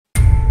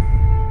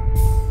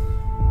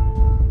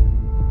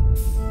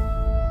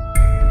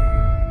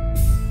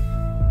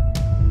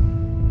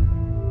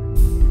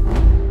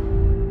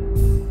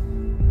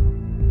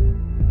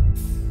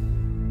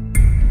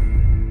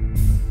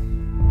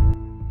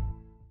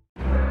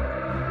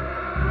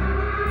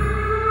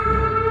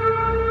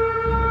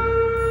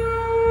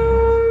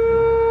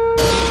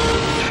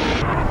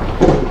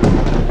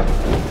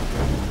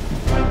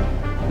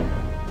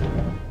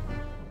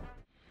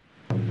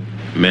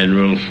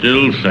will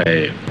still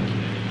say,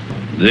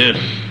 this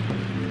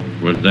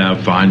was their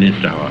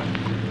finest hour.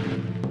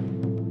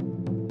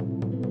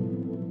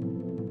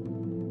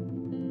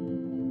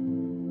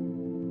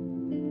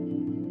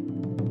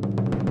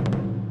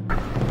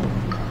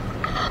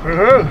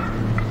 Hey,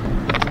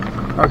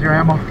 how's your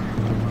ammo?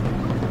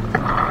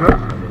 Good?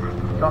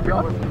 Top you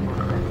off?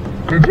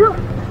 Did you?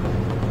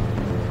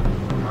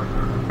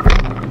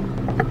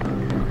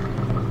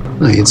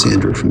 Hi, it's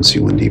Andrew from ASA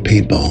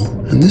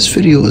Paintball, and this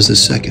video is the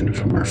second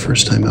from our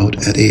first time out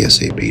at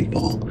ASA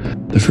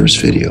Paintball. The first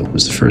video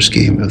was the first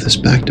game of this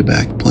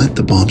back-to-back plant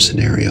the bomb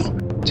scenario,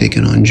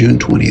 taken on June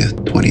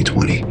 20th,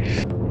 2020.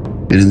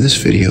 And in this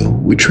video,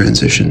 we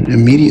transition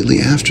immediately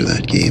after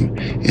that game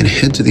and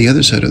head to the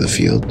other side of the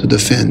field to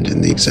defend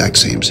in the exact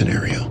same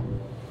scenario.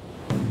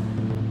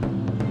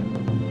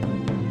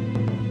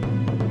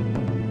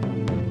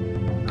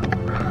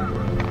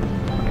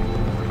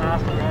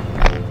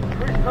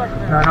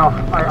 No,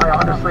 I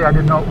honestly, I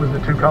didn't know it was the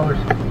two colors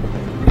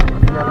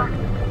together.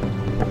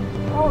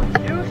 Oh,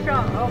 you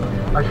shot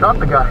him. I shot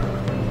the guy.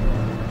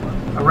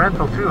 A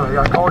rental too,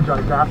 I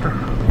apologized after.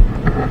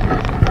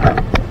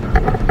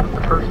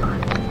 The first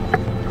time.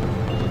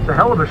 It's a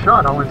hell of a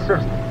shot, I'll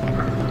insist.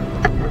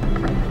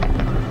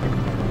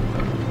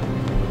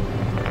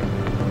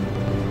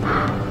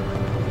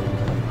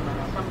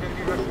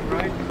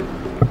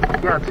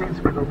 Yeah, it seems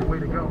to be the way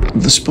to go.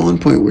 The spawn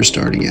point we're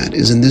starting at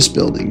is in this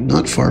building,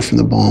 not far from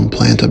the bomb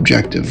plant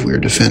objective we're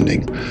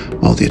defending,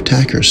 while the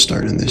attackers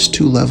start in this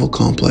two-level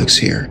complex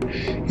here.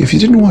 If you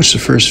didn't watch the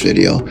first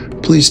video,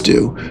 please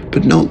do,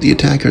 but note the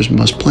attackers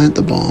must plant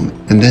the bomb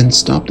and then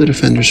stop the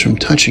defenders from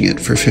touching it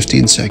for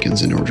 15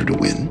 seconds in order to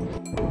win.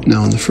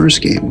 Now in the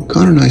first game,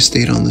 Connor and I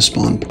stayed on the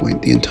spawn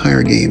point the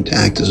entire game to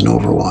act as an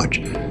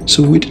overwatch,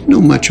 so we didn't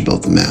know much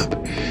about the map.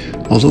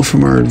 Although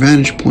from our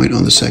advantage point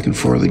on the second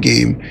floor of the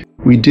game,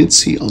 we did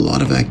see a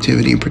lot of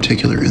activity, in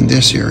particular in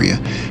this area,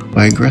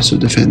 by aggressive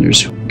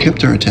defenders who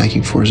kept our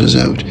attacking forces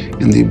out,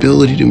 and the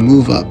ability to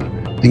move up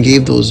and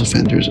gave those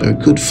defenders a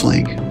good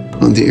flank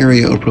on the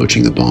area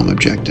approaching the bomb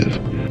objective.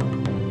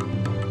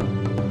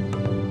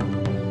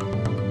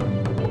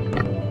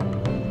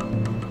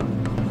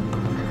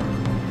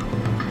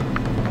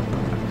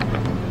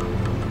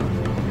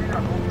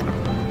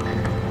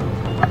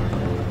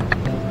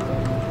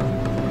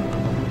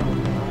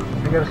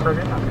 You gotta start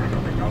in.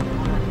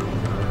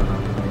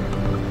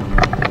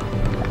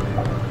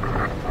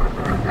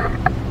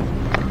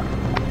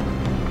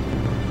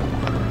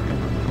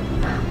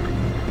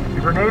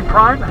 Grenade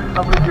prime?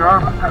 I'll lead your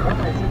arm. I'll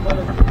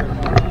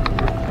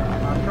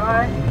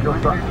try. Go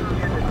for it.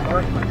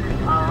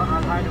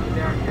 I'll hide over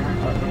there.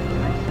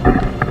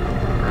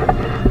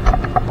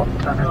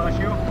 No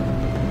issue.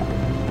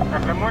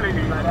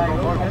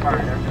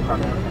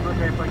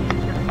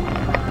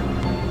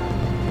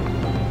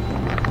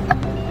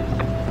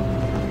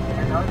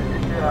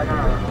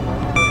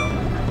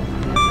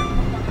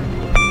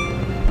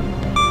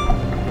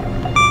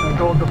 And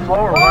go with the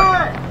flow or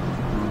what?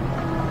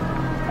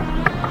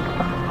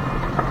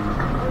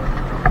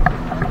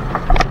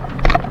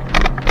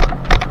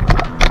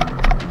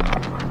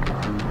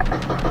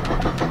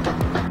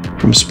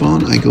 From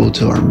spawn, I go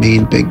to our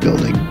main big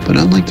building, but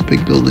unlike the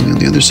big building on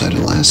the other side of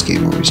the last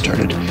game where we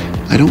started,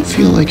 I don't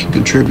feel I can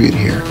contribute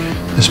here,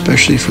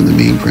 especially from the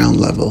main ground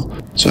level,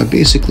 so I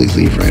basically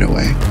leave right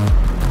away.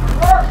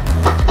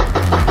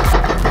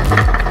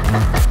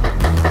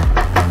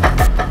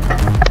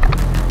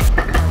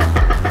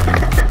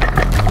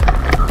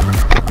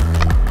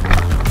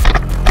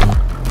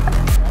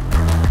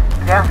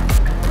 Yeah.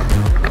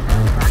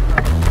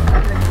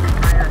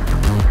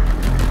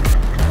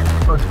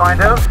 Let's find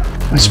out.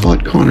 I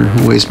spot Connor,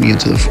 who waves me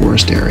into the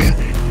forest area.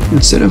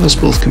 Instead of us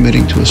both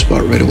committing to a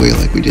spot right away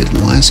like we did in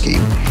the last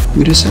game,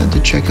 we decided to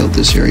check out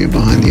this area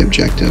behind the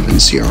objective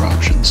and see our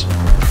options.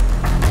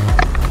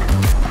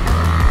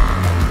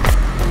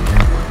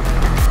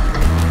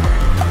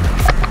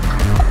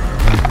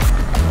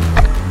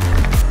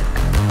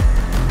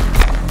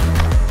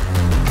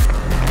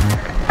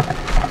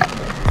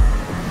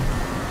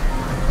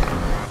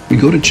 We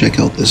go to check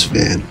out this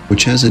van,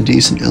 which has a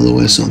decent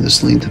LOS on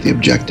this lane to the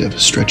objective,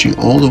 stretching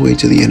all the way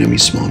to the enemy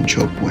spawn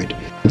choke point.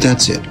 But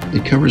that's it,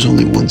 it covers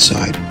only one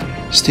side.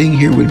 Staying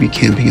here would be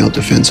camping out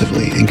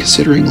defensively, and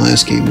considering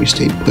last game we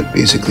stayed put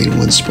basically in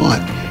one spot,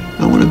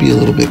 I want to be a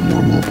little bit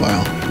more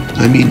mobile.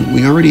 I mean,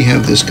 we already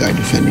have this guy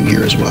defending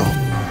here as well.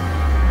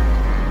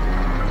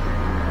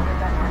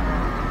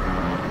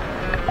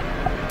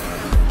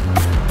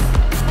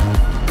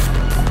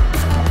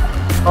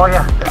 Oh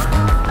yeah.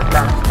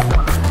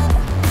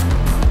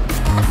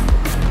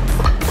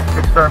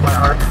 Good start, my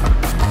heart.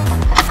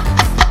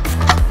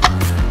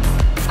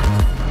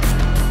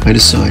 I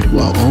decide,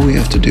 while all we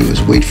have to do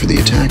is wait for the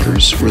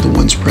attackers, we're the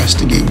ones pressed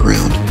to gain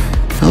ground,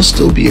 I'll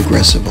still be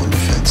aggressive on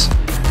defense.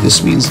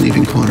 This means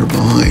leaving Connor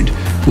behind,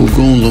 who will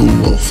go lone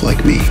wolf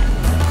like me.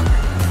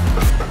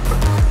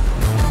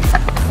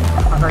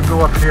 I might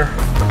go up here.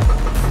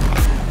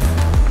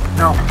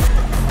 No.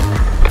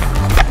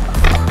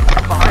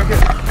 Behind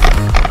it.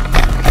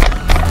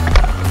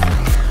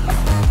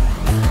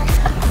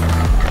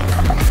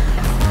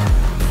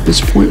 This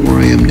point where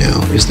I am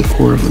now is the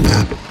core of the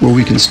map, where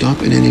we can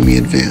stop an enemy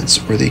advance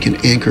or they can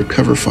anchor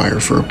cover fire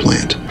for a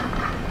plant.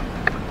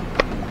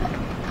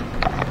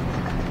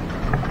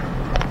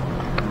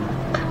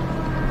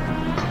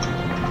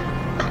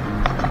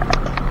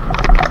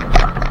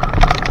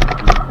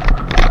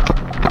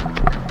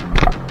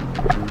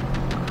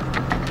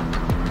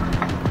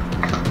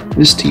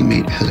 This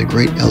teammate has a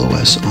great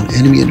LOS on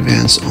enemy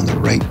advance on the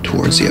right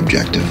towards the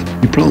objective.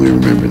 You probably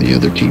remember the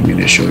other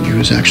teammate I showed you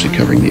who's actually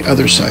covering the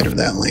other side of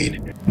that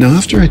lane. Now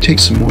after I take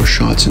some more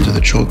shots into the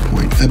choke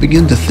point, I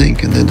begin to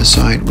think and then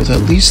decide, with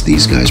at least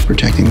these guys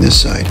protecting this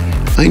side,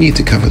 I need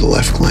to cover the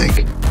left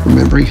flank,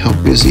 remembering how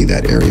busy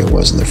that area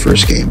was in the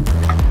first game.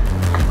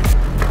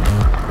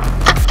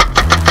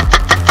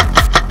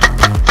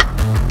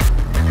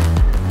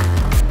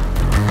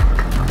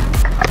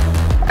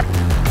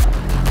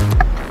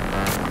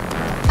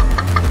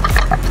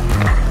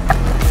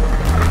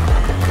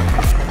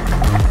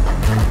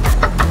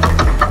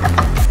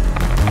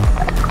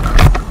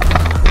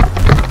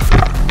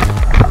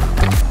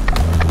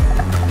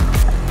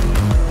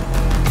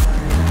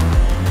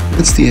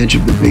 That's the edge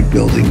of the big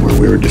building where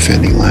we were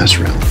defending last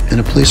round, and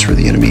a place where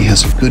the enemy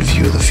has a good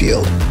view of the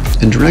field.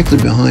 And directly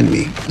behind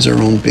me is our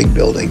own big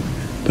building.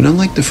 But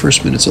unlike the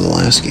first minutes of the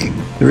last game,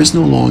 there is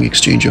no long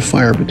exchange of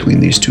fire between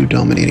these two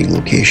dominating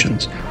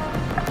locations.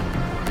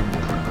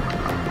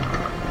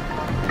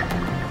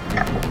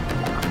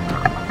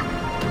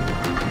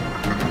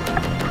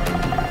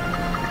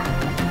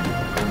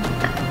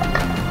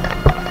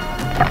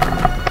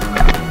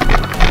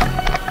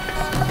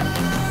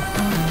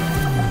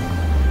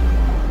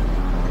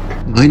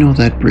 I know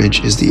that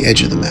bridge is the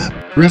edge of the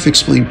map. The ref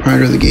explained prior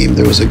to the game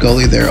there was a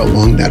gully there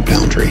along that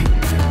boundary.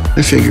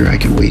 I figure I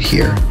can wait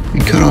here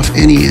and cut off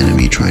any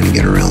enemy trying to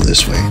get around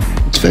this way,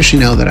 especially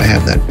now that I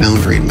have that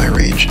boundary in my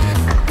range.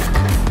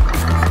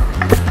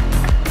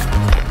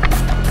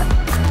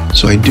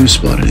 So I do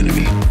spot an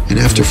enemy, and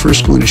after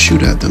first going to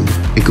shoot at them,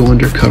 I go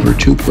under cover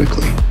too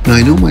quickly. Now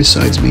I know my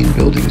side's main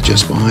building is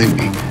just behind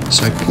me,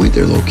 so I point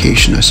their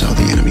location I saw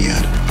the enemy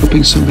at,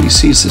 hoping somebody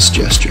sees this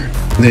gesture,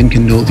 and then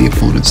can know the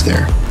opponent's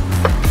there.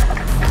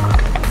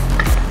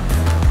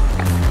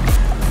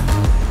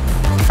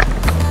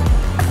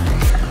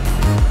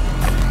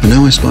 And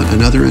now I spot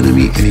another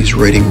enemy and he's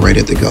raiding right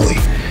at the gully.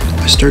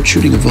 I start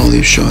shooting a volley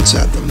of shots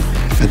at them.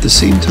 At the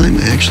same time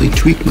I actually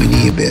tweak my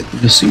knee a bit.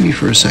 You'll see me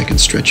for a second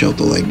stretch out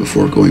the leg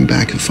before going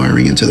back and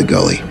firing into the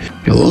gully.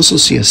 You'll also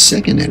see a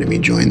second enemy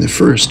join the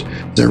first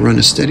as I run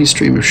a steady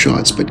stream of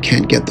shots but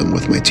can't get them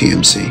with my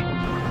TMC.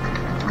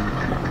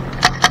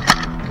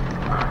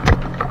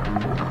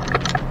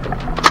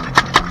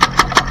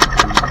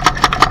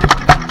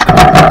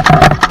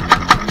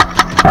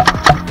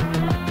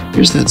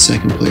 Here's that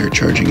second player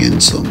charging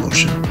in slow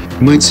motion.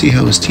 You might see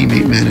how his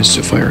teammate managed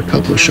to fire a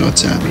couple of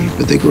shots at me,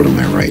 but they go to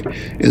my right,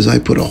 as I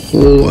put a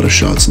whole lot of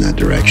shots in that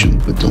direction,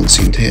 but don't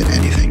seem to hit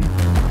anything.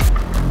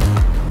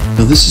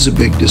 Now this is a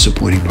big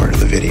disappointing part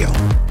of the video.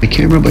 My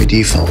camera by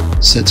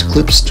default sets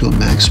clips to a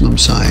maximum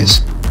size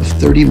of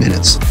 30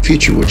 minutes, a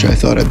feature which I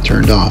thought I'd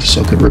turned off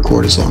so I could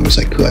record as long as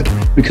I could.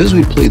 Because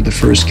we played the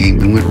first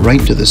game and went right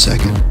into the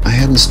second, I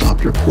hadn't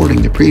stopped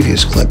recording the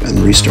previous clip and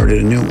restarted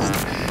a new one.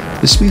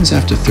 This means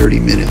after 30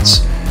 minutes,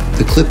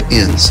 the clip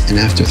ends, and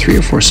after 3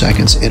 or 4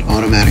 seconds, it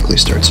automatically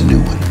starts a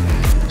new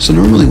one. So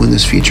normally when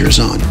this feature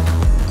is on,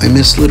 I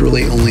miss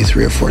literally only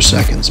 3 or 4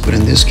 seconds, but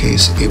in this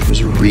case, it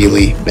was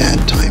really bad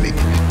timing.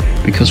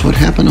 Because what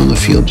happened on the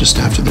field just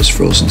after this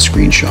frozen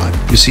screenshot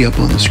you see up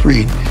on the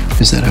screen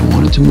is that I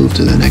wanted to move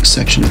to the next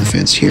section of the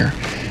fence here.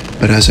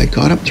 But as I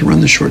got up to run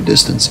the short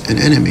distance, an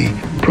enemy,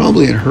 who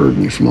probably had heard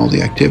me from all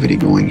the activity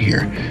going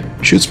here,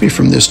 shoots me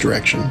from this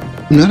direction.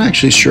 I'm not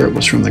actually sure it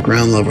was from the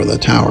ground level of the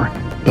tower,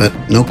 but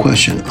no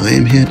question, I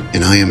am hit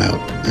and I am out.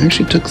 I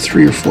actually took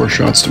 3 or 4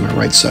 shots to my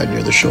right side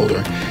near the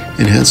shoulder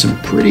and had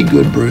some pretty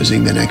good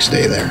bruising the next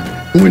day there.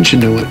 And wouldn't you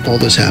know it, all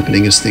this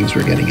happening as things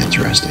were getting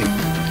interesting.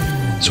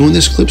 So when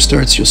this clip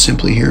starts, you'll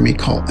simply hear me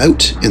call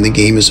out and the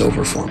game is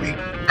over for me.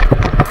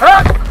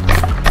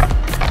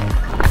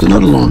 So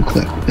not a long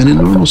clip, and in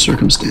normal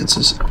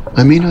circumstances,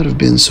 I may not have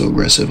been so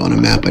aggressive on a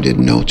map I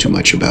didn't know too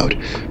much about,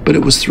 but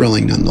it was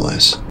thrilling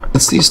nonetheless.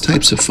 It's these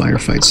types of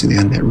firefights in the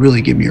end that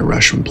really give me a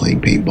rush when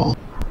playing paintball.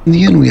 In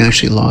the end, we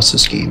actually lost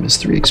this game as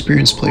 3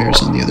 experienced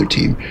players on the other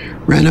team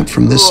ran up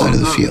from this side of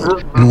the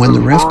field, and when the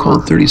ref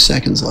called 30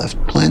 seconds left,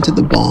 planted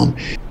the bomb,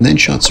 and then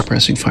shot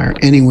suppressing fire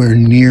anywhere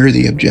near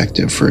the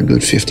objective for a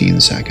good 15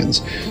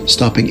 seconds,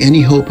 stopping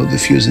any hope of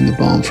defusing the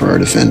bomb for our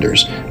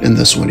defenders, and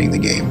thus winning the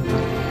game.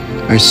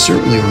 I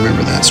certainly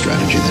remember that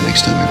strategy the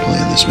next time I play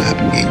on this map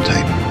in game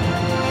type.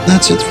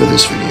 That's it for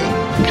this video.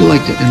 Hope you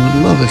liked it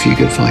and would love if you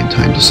could find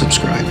time to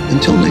subscribe.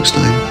 Until next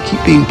time,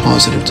 keep being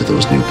positive to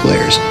those new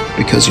players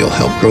because you'll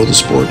help grow the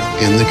sport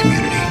and the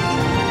community.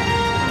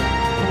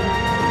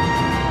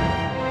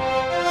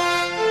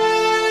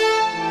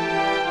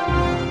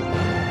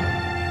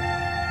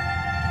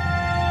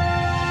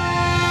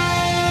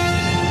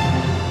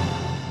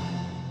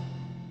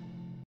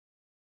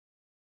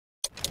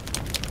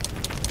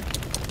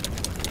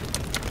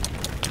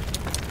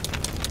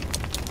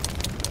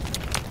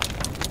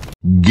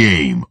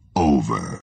 Game over.